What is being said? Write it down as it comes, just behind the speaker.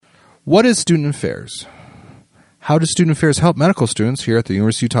What is Student Affairs? How does Student Affairs help medical students here at the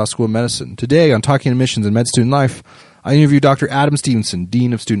University of Utah School of Medicine? Today on Talking Admissions and Med Student Life, I interview Dr. Adam Stevenson,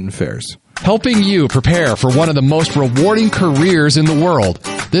 Dean of Student Affairs. Helping you prepare for one of the most rewarding careers in the world.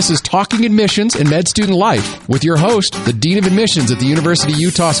 This is Talking Admissions and Med Student Life with your host, the Dean of Admissions at the University of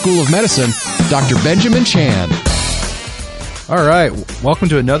Utah School of Medicine, Dr. Benjamin Chan. All right, welcome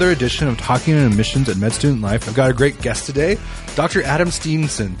to another edition of Talking Admissions and Med Student Life. I've got a great guest today, Dr. Adam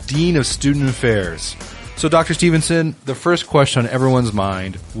Stevenson, Dean of Student Affairs. So, Dr. Stevenson, the first question on everyone's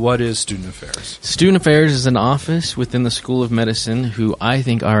mind, what is Student Affairs? Student Affairs is an office within the School of Medicine who I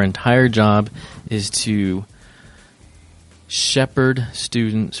think our entire job is to shepherd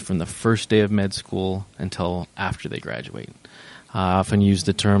students from the first day of med school until after they graduate. I often use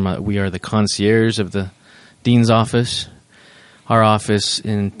the term, we are the concierge of the dean's office. Our office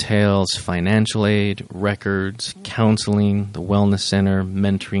entails financial aid, records, counseling, the wellness center,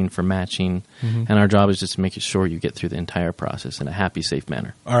 mentoring for matching, and our job is just to make sure you get through the entire process in a happy, safe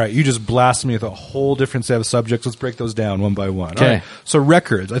manner. All right, you just blasted me with a whole different set of subjects. Let's break those down one by one. Okay. All right. So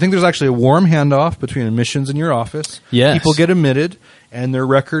records. I think there's actually a warm handoff between admissions and your office. Yes. People get admitted, and their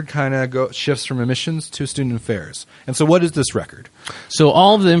record kind of shifts from admissions to Student Affairs. And so what is this record? So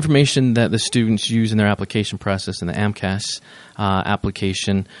all of the information that the students use in their application process in the AMCAS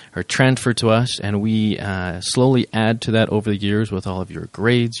application are transferred to us, and we slowly add to that over the years with all of your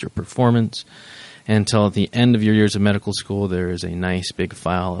grades, your performance, until at the end of your years of medical school, there is a nice big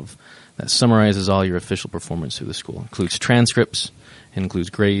file that summarizes all your official performance through the school. It includes transcripts, it includes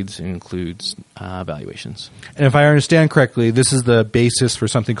grades, it includes evaluations. And if I understand correctly, this is the basis for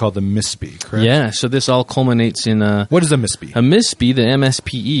something called the MISPE, correct? Yeah, so this all culminates in What is a MISPE? A MISPE, the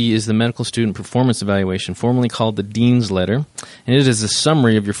MSPE, is the Medical Student Performance Evaluation, formerly called the Dean's Letter, and it is a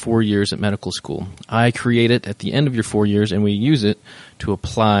summary of your 4 years at medical school. I create it at the end of your 4 years, and we use it to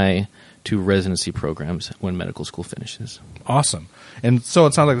apply to residency programs when medical school finishes. Awesome. And so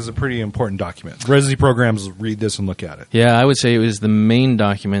it sounds like this is a pretty important document. Residency programs read this and look at it. Yeah, I would say it was the main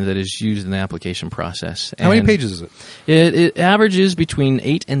document that is used in the application process. How many pages is it? It averages between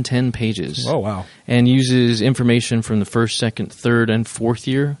 8 and 10 pages. Oh, wow. And uses information from the first, second, third, and fourth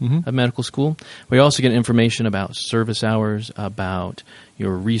year of medical school. We also get information about service hours, about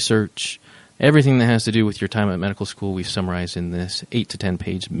your research. Everything that has to do with your time at medical school, we've summarized in this 8 to 10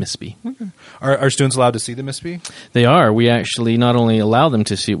 page MISPE. Okay. Are students allowed to see the MISPE? They are. We actually not only allow them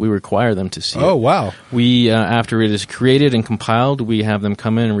to see it, we require them to see it. Oh, wow. We, after it is created and compiled, we have them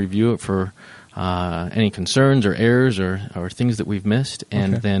come in and review it for any concerns or errors or things that we've missed,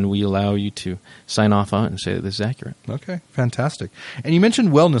 and then we allow you to sign off on it and say that this is accurate. Okay, fantastic. And you mentioned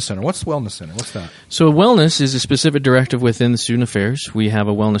Wellness Center. What's Wellness Center? What's that? So wellness is a specific directive within the Student Affairs. We have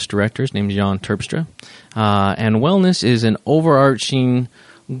a wellness director. His name is Jan Terpstra. And wellness is an overarching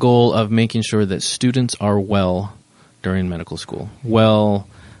goal of making sure that students are well during medical school. Well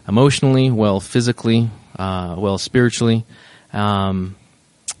emotionally, well physically, well spiritually. And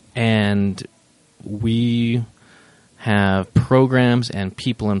we have programs and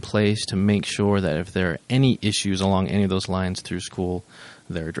people in place to make sure that if there are any issues along any of those lines through school,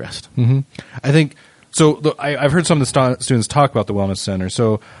 they're addressed. I think so. I've heard some of the students talk about the Wellness Center.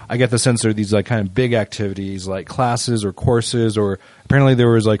 So I get the sense there are these like kind of big activities like classes or courses, or apparently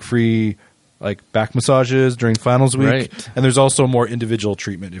there was like free like back massages during finals week. Right. And there's also more individual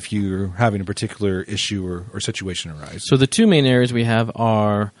treatment if you're having a particular issue or situation arise. So the two main areas we have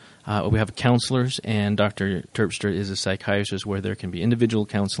are we have counselors, and Dr. Terpstra is a psychiatrist where there can be individual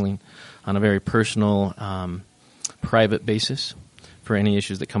counseling on a very personal, private basis for any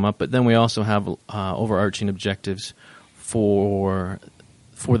issues that come up. But then we also have overarching objectives for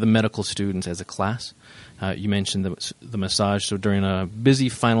the medical students as a class. You mentioned the massage. So during a busy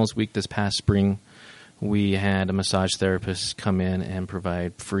finals week this past spring, we had a massage therapist come in and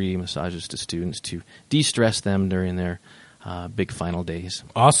provide free massages to students to de-stress them during their big final days.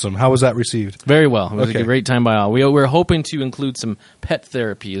 Awesome. How was that received? Very well. It was a great time by all. We're hoping to include some pet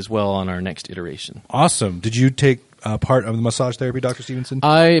therapy as well on our next iteration. Awesome. Did you take part of the massage therapy, Dr. Stevenson?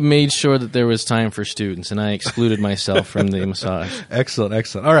 I made sure that there was time for students, and I excluded myself from the massage. Excellent,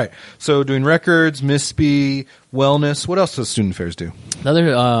 excellent. All right. So doing records, MISPE, wellness. What else does Student Affairs do?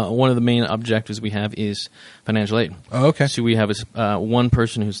 Another one of the main objectives we have is financial aid. Oh, okay. So we have one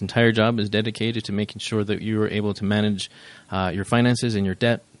person whose entire job is dedicated to making sure that you are able to manage your finances and your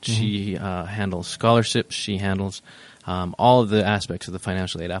debt. She handles scholarships. She handles all of the aspects of the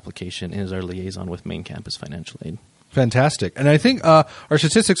financial aid application and is our liaison with main campus financial aid. Fantastic. And I think our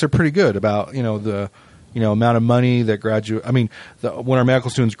statistics are pretty good about, the amount of money that when our medical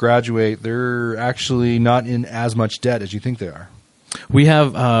students graduate, they're actually not in as much debt as you think they are. We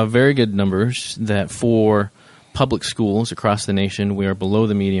have very good numbers that for public schools across the nation, we are below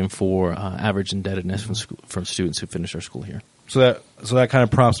the median for average indebtedness from students who finish our school here. So that kind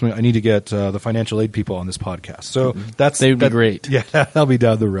of prompts me. I need to get the financial aid people on this podcast. So they'd be great. Yeah, that'll be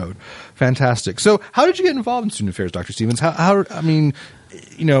down the road. Fantastic. So how did you get involved in student affairs, Dr. Stevens? How I mean,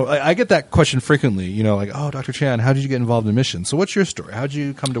 I get that question frequently. Like, oh, Dr. Chan, how did you get involved in missions? So what's your story? How did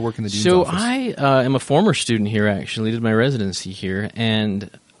you come to work in the dean's office? So I am a former student here. Actually, did my residency here, and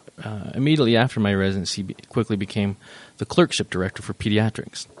immediately after my residency, quickly became the clerkship director for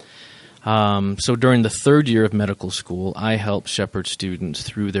pediatrics. So during the third year of medical school, I helped shepherd students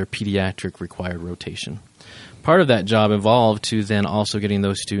through their pediatric required rotation. Part of that job involved to then also getting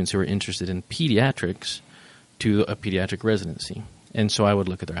those students who are interested in pediatrics to a pediatric residency. And so I would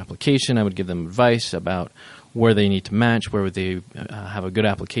look at their application. I would give them advice about where they need to match, where would they have a good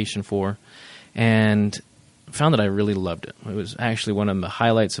application for, and found that I really loved it. It was actually one of the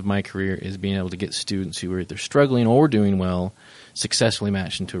highlights of my career is being able to get students who were either struggling or doing well successfully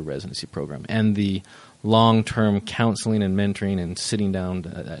matched into a residency program, and the long-term counseling and mentoring and sitting down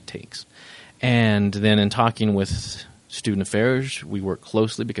that takes. And then in talking with student affairs, we work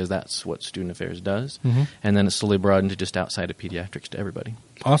closely because that's what student affairs does. Mm-hmm. And then it slowly broadened to just outside of pediatrics to everybody.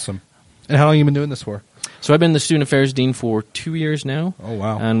 Awesome. And how long have you been doing this for? So I've been the student affairs dean for 2 years now. Oh,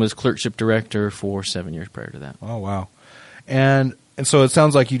 wow. And was clerkship director for 7 years prior to that. Oh, wow. And so it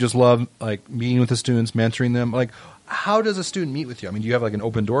sounds like you just love meeting with the students, mentoring them. How does a student meet with you? I mean, do you have an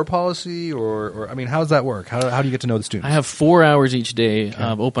open door policy or I mean, how does that work? How do you get to know the students? I have 4 hours each day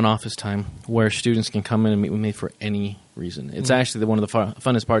of open office time where students can come in and meet with me for any reason. It's actually one of the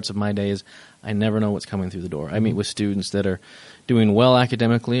funnest parts of my day is I never know what's coming through the door. I meet with students that are doing well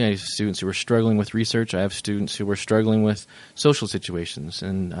academically. I have students who are struggling with research. I have students who are struggling with social situations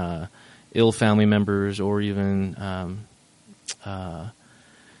and ill family members or even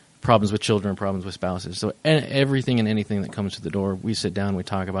problems with children, problems with spouses. So everything and anything that comes to the door, we sit down, we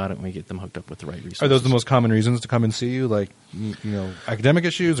talk about it, and we get them hooked up with the right resources. Are those the most common reasons to come and see you? Academic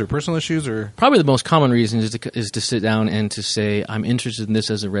issues or personal issues? Or probably the most common reason is to sit down and to say, I'm interested in this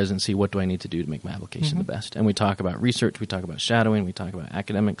as a residency. What do I need to do to make my application the best? And we talk about research, we talk about shadowing, we talk about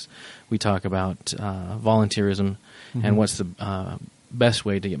academics, we talk about volunteerism, and what's the best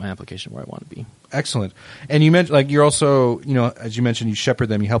way to get my application where I want to be. Excellent. And you mentioned, you're also, as you mentioned, you shepherd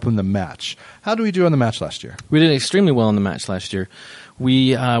them, you help them to match. How do we do on the match last year? We did extremely well on the match last year.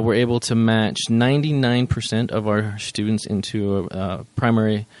 We were able to match 99% of our students into a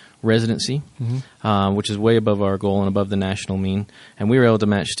primary residency, which is way above our goal and above the national mean. And we were able to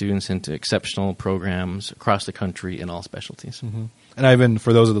match students into exceptional programs across the country in all specialties. Mm-hmm. And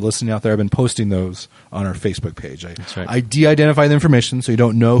for those of the listening out there, I've been posting those on our Facebook page. That's right. I de-identify the information so you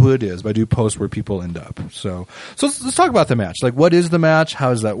don't know who it is, but I do post where people end up. So let's talk about the match. What is the match?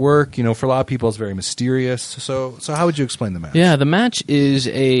 How does that work? For a lot of people, it's very mysterious. So how would you explain the match? Yeah, the match is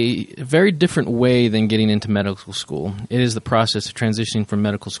a very different way than getting into medical school. It is the process of transitioning from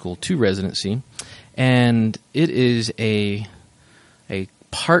medical school to residency, and it is a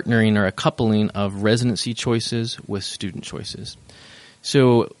partnering or a coupling of residency choices with student choices.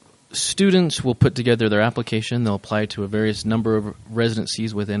 So students will put together their application. They'll apply to a various number of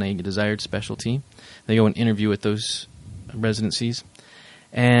residencies within a desired specialty. They go and interview with those residencies.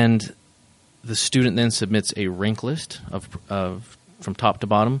 And the student then submits a rank list of from top to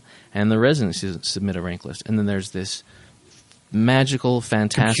bottom, and the residencies submit a rank list. And then there's this magical,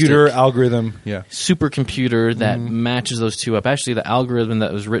 fantastic computer algorithm, supercomputer that matches those two up. Actually, the algorithm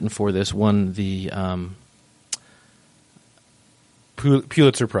that was written for this won the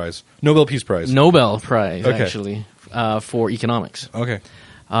Pulitzer Prize, Nobel Peace Prize, actually, for economics. Okay,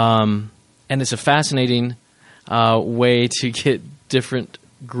 and it's a fascinating way to get different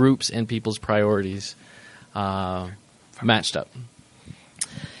groups and people's priorities matched up,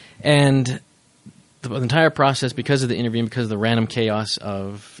 and the entire process, because of the interview, because of the random chaos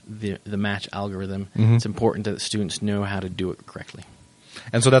of the match algorithm, it's important that students know how to do it correctly.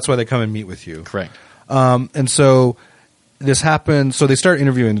 And so that's why they come and meet with you. Correct. And so this happens. So they start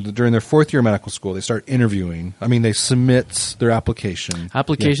interviewing during their fourth year of medical school. They start interviewing. I mean, they submit their application.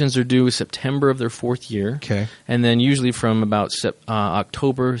 Applications are due September of their fourth year. Okay. And then usually from about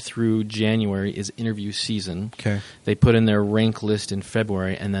October through January is interview season. Okay. They put in their rank list in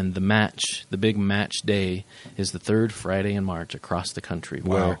February, and then the big match day is the third Friday in March across the country.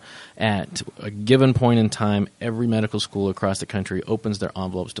 Wow. Where at a given point in time, every medical school across the country opens their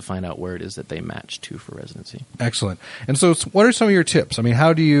envelopes to find out where it is that they match to for residency. Excellent. And so what are some of your tips? I mean,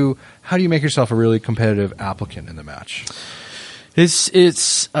 how do you make yourself a really competitive applicant in the match?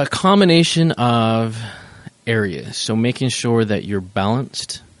 It's a combination of areas. So making sure that you're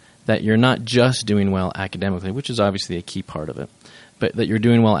balanced, that you're not just doing well academically, which is obviously a key part of it, but that you're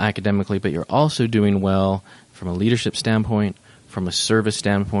doing well academically, but you're also doing well from a leadership standpoint, from a service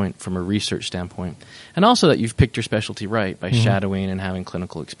standpoint, from a research standpoint, and also that you've picked your specialty right by shadowing and having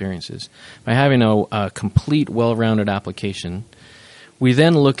clinical experiences. By having a complete, well-rounded application, we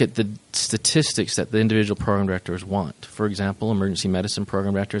then look at the statistics that the individual program directors want. For example, emergency medicine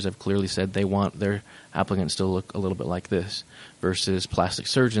program directors have clearly said they want their applicants to look a little bit like this, versus plastic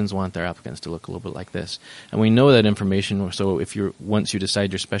surgeons want their applicants to look a little bit like this. And we know that information, so once you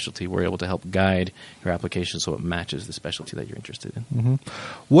decide your specialty, we're able to help guide your application so it matches the specialty that you're interested in. Mm-hmm.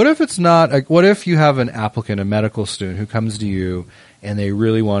 What if it's not, what if you have an applicant, a medical student, who comes to you and they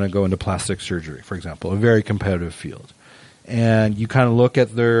really want to go into plastic surgery, for example, a very competitive field? And you kind of look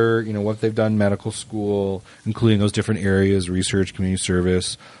at their, what they've done in medical school, including those different areas, research, community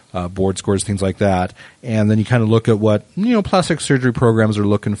service, board scores, things like that. And then you kind of look at what, plastic surgery programs are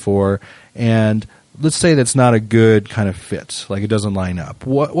looking for. And let's say that's not a good kind of fit, like it doesn't line up.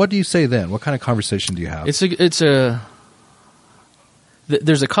 What do you say then? What kind of conversation do you have?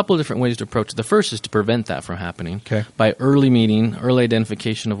 There's a couple of different ways to approach it. The first is to prevent that from happening by early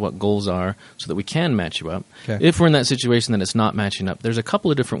identification of what goals are so that we can match you up. If we're in that situation that it's not matching up, there's a couple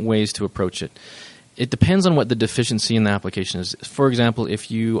of different ways to approach it. It depends on what the deficiency in the application is. For example,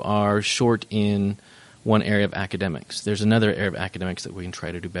 if you are short in one area of academics, there's another area of academics that we can try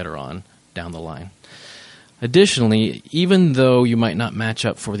to do better on down the line. Additionally, even though you might not match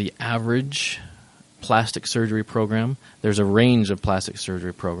up for the average plastic surgery program, there's a range of plastic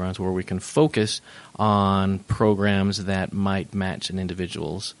surgery programs where we can focus on programs that might match an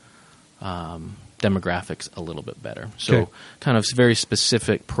individual's demographics a little bit better. So kind of very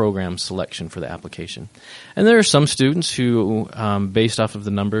specific program selection for the application. And there are some students who, based off of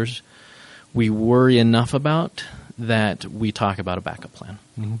the numbers, we worry enough about that we talk about a backup plan.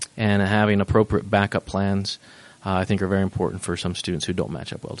 And having appropriate backup plans I think are very important for some students who don't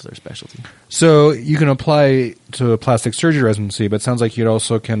match up well to their specialty. So you can apply to a plastic surgery residency, but it sounds like you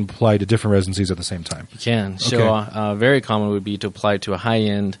also can apply to different residencies at the same time. You can. So very common would be to apply to a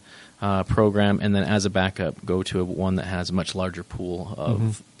high-end program and then as a backup go to one that has a much larger pool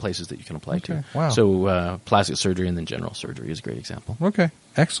of places that you can apply to. Wow. So plastic surgery and then general surgery is a great example. Okay.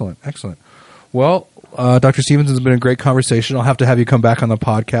 Excellent. Well, Dr. Stevenson, has been a great conversation. I'll have to have you come back on the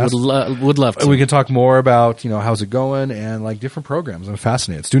podcast. Would love to. We can talk more about, how's it going and like different programs. I'm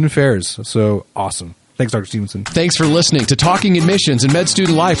fascinated. Student affairs. So awesome. Thanks, Dr. Stevenson. Thanks for listening to Talking Admissions and Med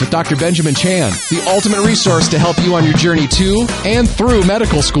Student Life with Dr. Benjamin Chan, the ultimate resource to help you on your journey to and through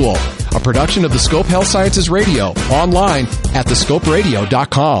medical school. A production of the Scope Health Sciences Radio, online at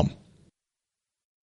thescoperadio.com.